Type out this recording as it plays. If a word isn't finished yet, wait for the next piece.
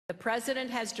The President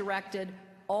has directed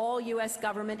all U.S.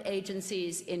 government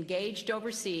agencies engaged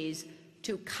overseas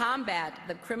to combat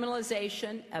the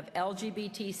criminalization of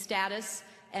LGBT status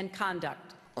and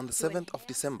conduct. On the 7th of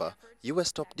December,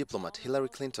 U.S. top diplomat Hillary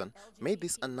Clinton made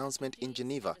this announcement in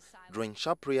Geneva, drawing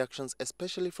sharp reactions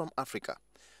especially from Africa.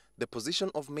 The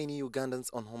position of many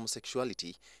Ugandans on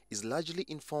homosexuality is largely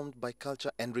informed by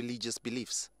culture and religious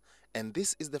beliefs. And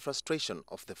this is the frustration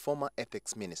of the former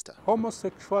ethics minister.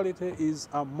 Homosexuality is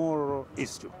a moral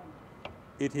issue.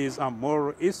 It is a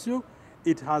moral issue.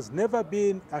 It has never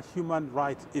been a human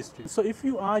rights issue. So if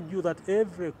you argue that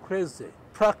every crazy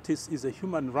practice is a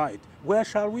human right, where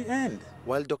shall we end?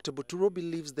 While Dr. Buturo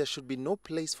believes there should be no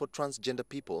place for transgender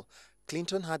people,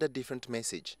 Clinton had a different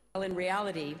message. Well, in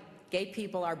reality, gay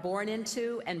people are born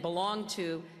into and belong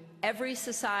to every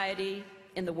society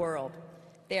in the world.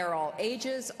 They are all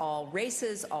ages, all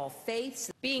races, all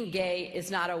faiths. Being gay is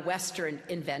not a Western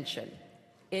invention.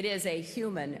 It is a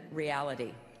human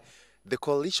reality. The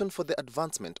Coalition for the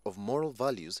Advancement of Moral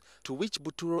Values, to which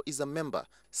Buturo is a member,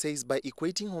 says by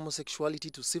equating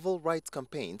homosexuality to civil rights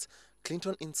campaigns,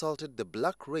 Clinton insulted the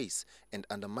black race and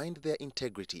undermined their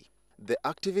integrity. The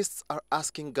activists are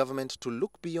asking government to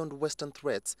look beyond Western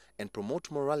threats and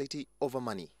promote morality over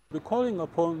money. We're calling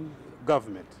upon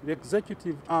government, the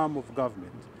executive arm of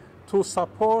government, to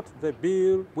support the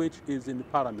bill which is in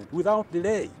Parliament without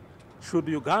delay. Should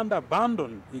Uganda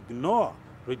abandon, ignore,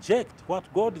 reject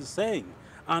what God is saying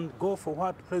and go for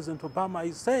what President Obama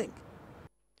is saying?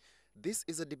 This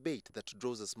is a debate that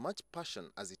draws as much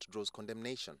passion as it draws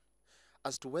condemnation.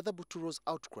 As to whether Buturo's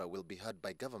outcry will be heard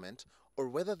by government or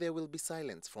whether there will be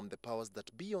silence from the powers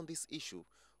that be on this issue,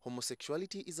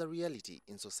 homosexuality is a reality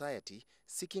in society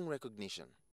seeking recognition.